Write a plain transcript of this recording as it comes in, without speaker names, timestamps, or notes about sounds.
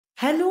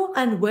Hello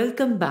and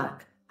welcome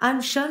back. I'm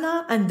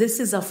Shyla and this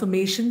is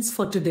Affirmations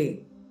for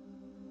today.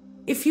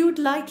 If you'd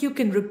like, you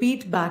can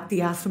repeat back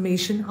the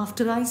affirmation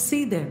after I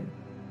say them.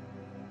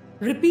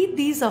 Repeat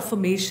these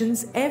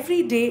affirmations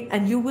every day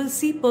and you will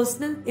see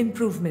personal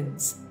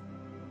improvements.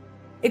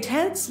 It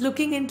helps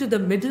looking into the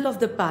middle of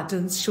the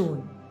patterns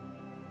shown.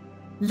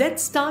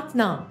 Let's start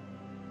now.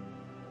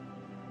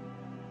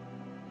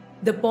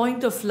 The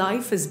point of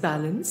life is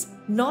balance,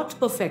 not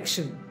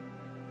perfection.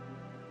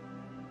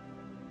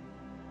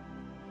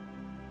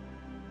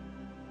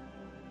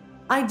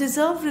 I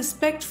deserve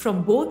respect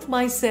from both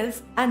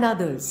myself and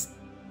others.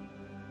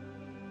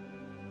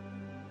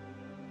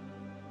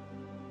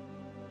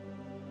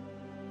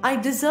 I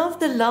deserve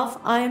the love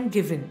I am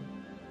given.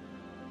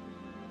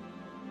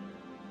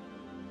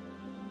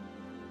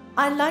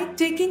 I like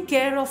taking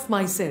care of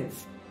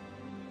myself.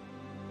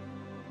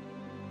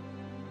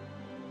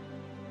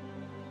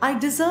 I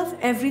deserve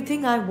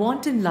everything I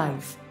want in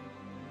life.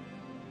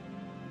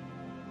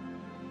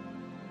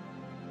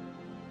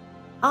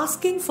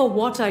 Asking for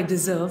what I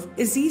deserve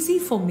is easy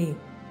for me.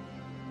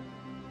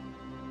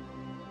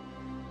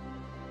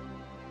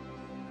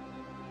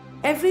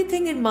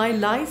 Everything in my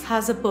life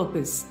has a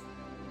purpose.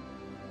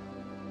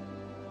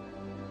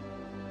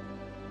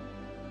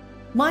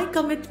 My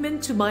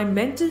commitment to my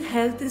mental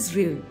health is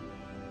real.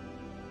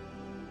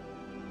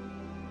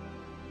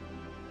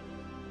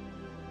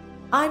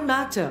 I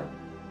matter.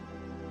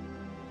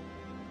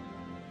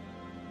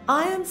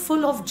 I am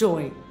full of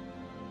joy.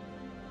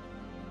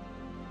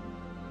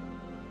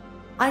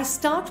 I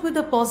start with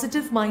a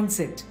positive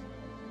mindset.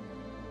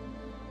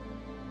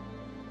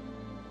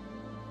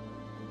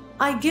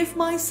 I give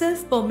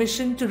myself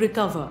permission to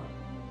recover.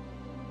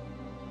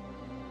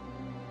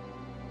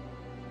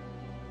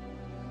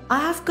 I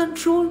have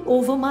control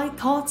over my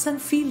thoughts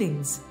and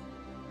feelings.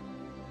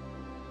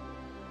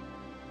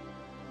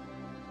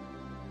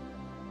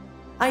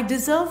 I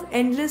deserve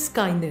endless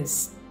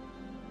kindness.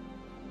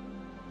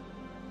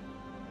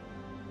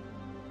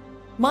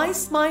 My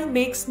smile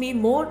makes me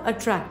more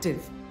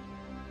attractive.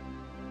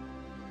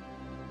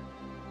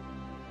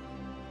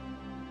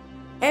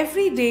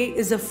 Every day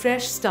is a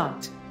fresh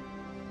start.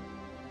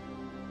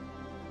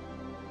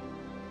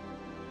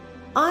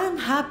 I am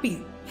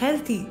happy,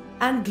 healthy,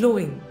 and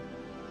glowing.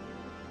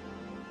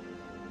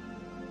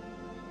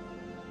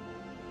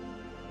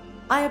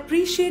 I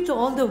appreciate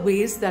all the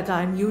ways that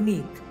I am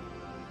unique.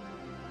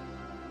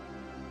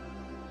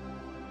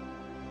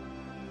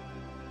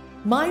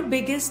 My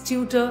biggest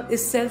tutor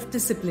is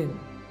self-discipline.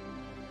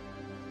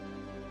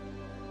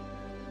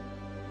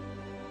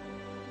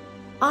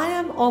 I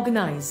am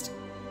organized.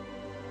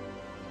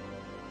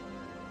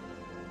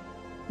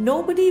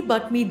 Nobody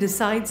but me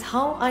decides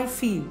how I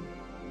feel.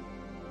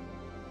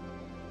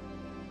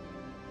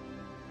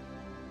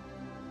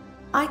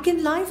 I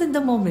can live in the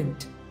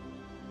moment.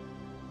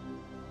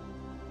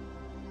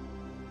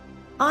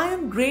 I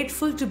am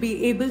grateful to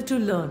be able to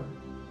learn.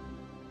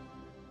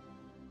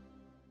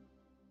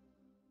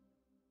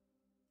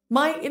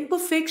 My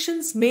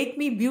imperfections make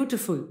me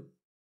beautiful.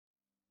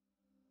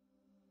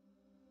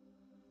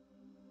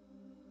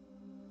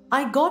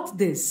 I got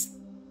this.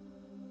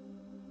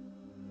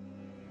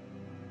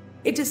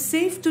 It is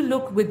safe to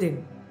look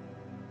within.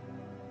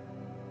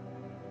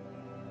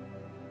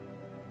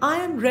 I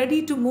am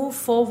ready to move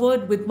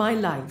forward with my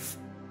life.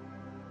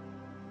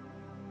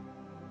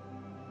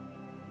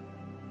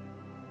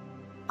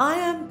 I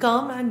am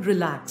calm and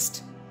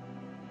relaxed.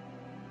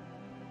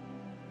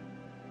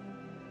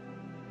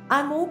 I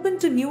am open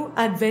to new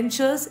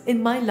adventures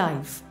in my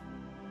life.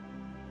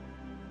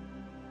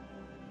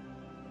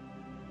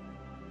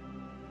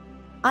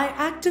 I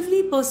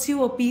actively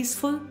pursue a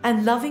peaceful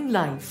and loving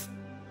life.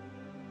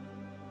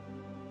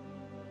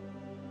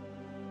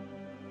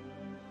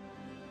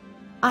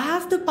 I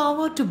have the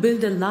power to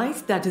build a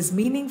life that is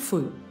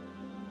meaningful.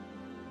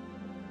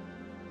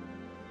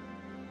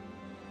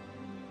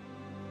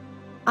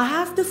 I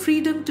have the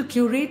freedom to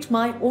curate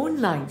my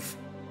own life.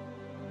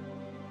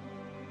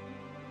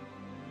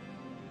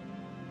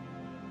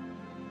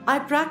 I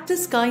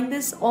practice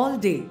kindness all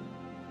day.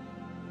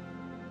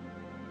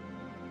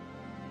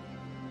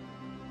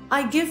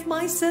 I give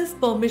myself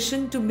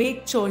permission to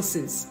make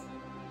choices.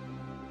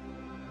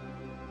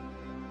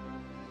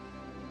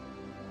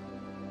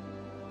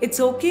 It's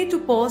okay to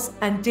pause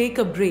and take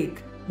a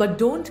break, but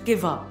don't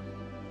give up.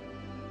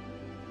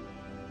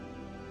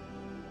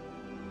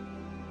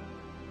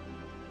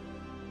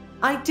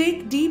 I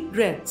take deep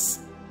breaths.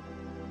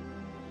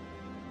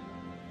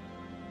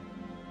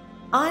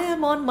 I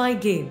am on my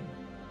game.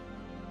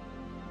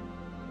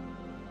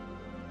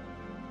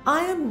 I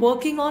am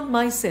working on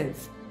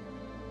myself.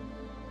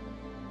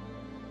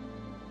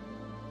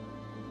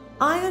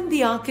 I am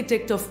the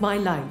architect of my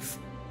life.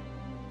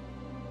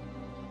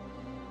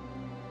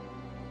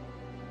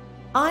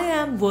 I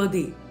am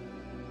worthy.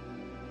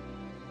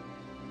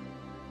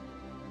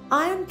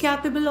 I am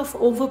capable of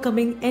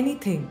overcoming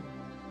anything.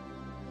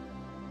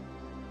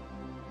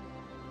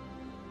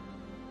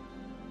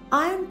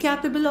 I am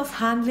capable of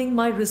handling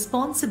my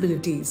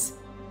responsibilities.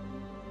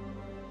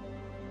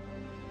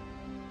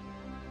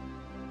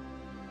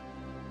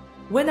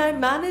 When I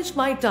manage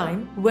my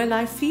time well,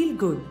 I feel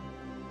good.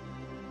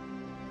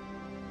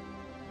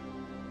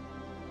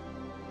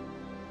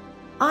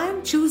 I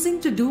am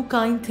choosing to do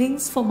kind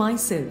things for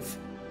myself.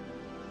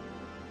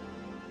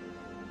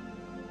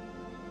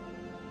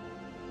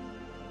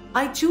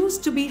 I choose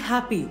to be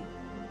happy.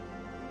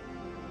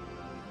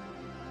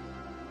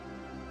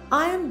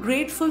 I am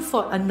grateful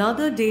for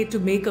another day to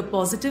make a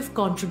positive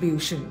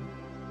contribution.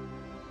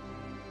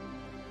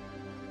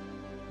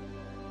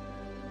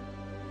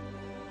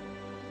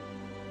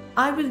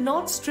 I will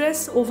not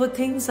stress over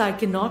things I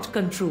cannot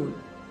control.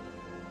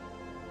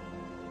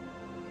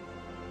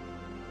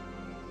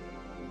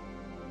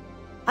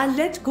 I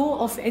let go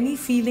of any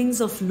feelings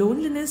of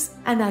loneliness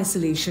and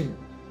isolation.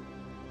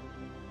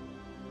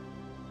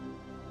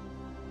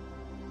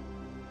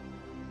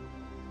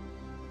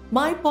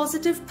 My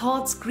positive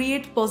thoughts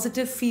create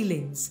positive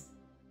feelings.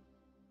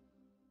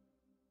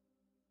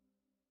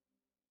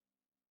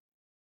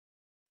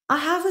 I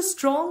have a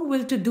strong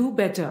will to do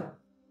better.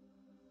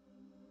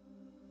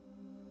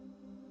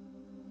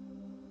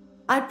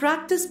 I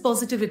practice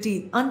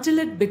positivity until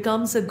it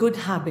becomes a good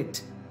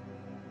habit.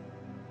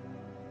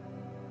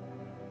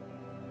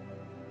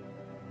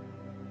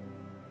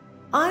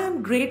 I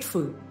am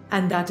grateful,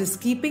 and that is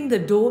keeping the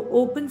door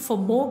open for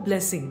more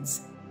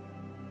blessings.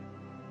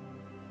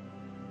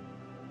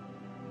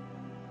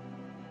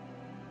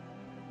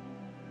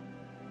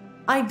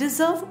 I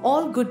deserve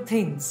all good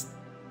things.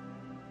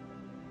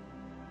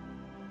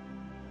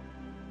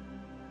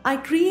 I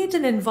create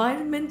an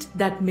environment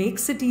that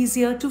makes it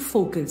easier to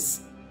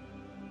focus.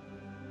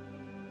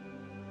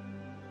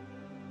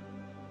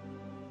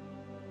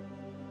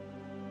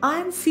 I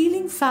am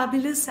feeling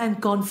fabulous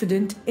and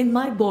confident in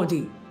my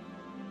body.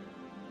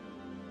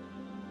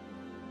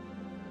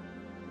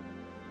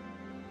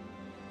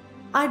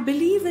 I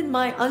believe in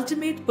my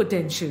ultimate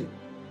potential.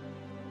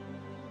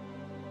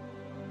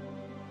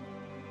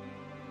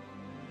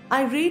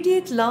 I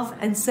radiate love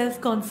and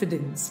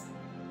self-confidence.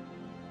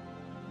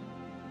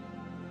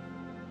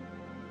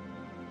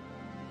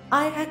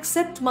 I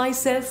accept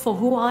myself for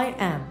who I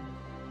am.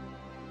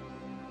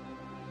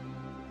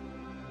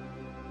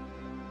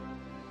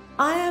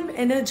 I am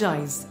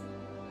energized.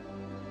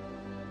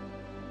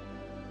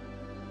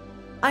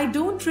 I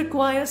don't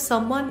require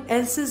someone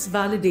else's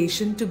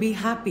validation to be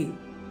happy.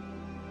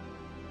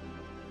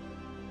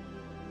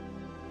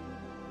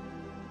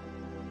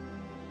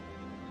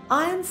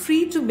 I am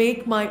free to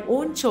make my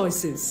own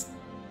choices.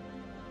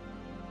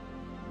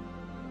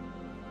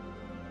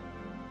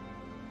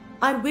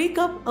 I wake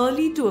up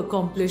early to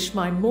accomplish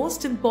my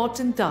most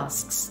important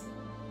tasks.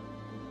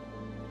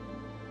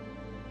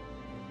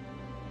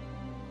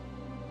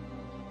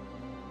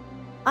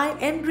 I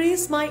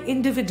embrace my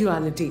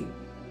individuality.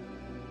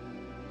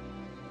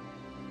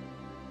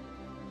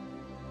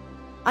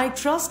 I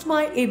trust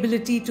my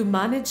ability to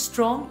manage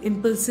strong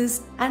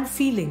impulses and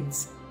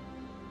feelings.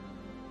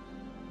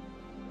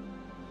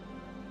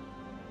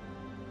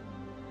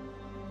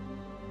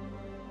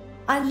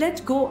 I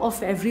let go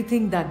of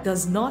everything that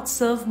does not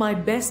serve my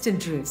best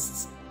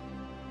interests.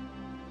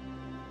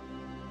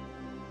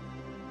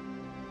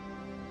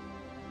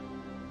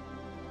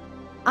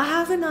 I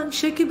have an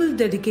unshakable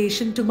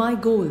dedication to my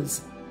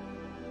goals.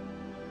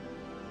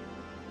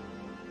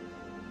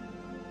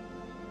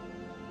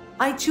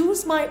 I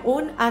choose my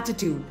own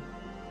attitude.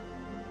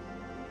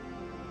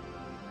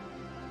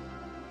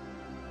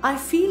 I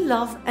feel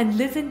love and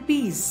live in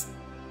peace.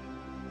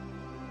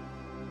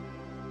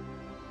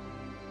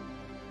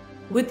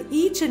 With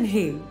each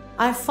inhale,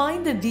 I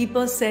find a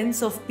deeper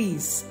sense of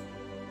peace.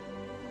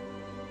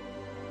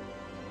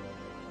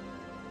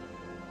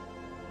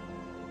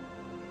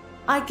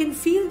 I can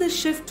feel the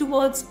shift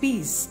towards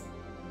peace.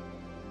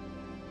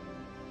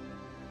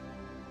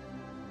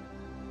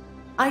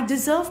 I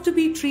deserve to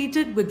be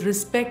treated with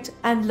respect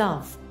and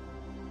love.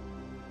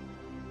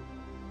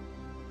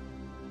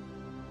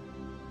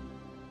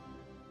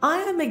 I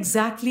am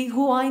exactly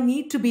who I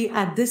need to be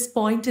at this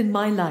point in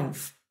my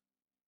life.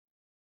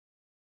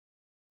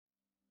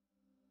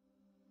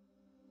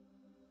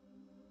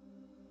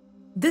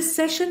 This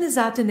session is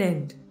at an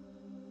end.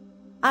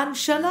 I'm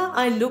Shyla.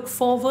 I look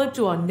forward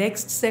to our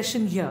next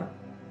session here.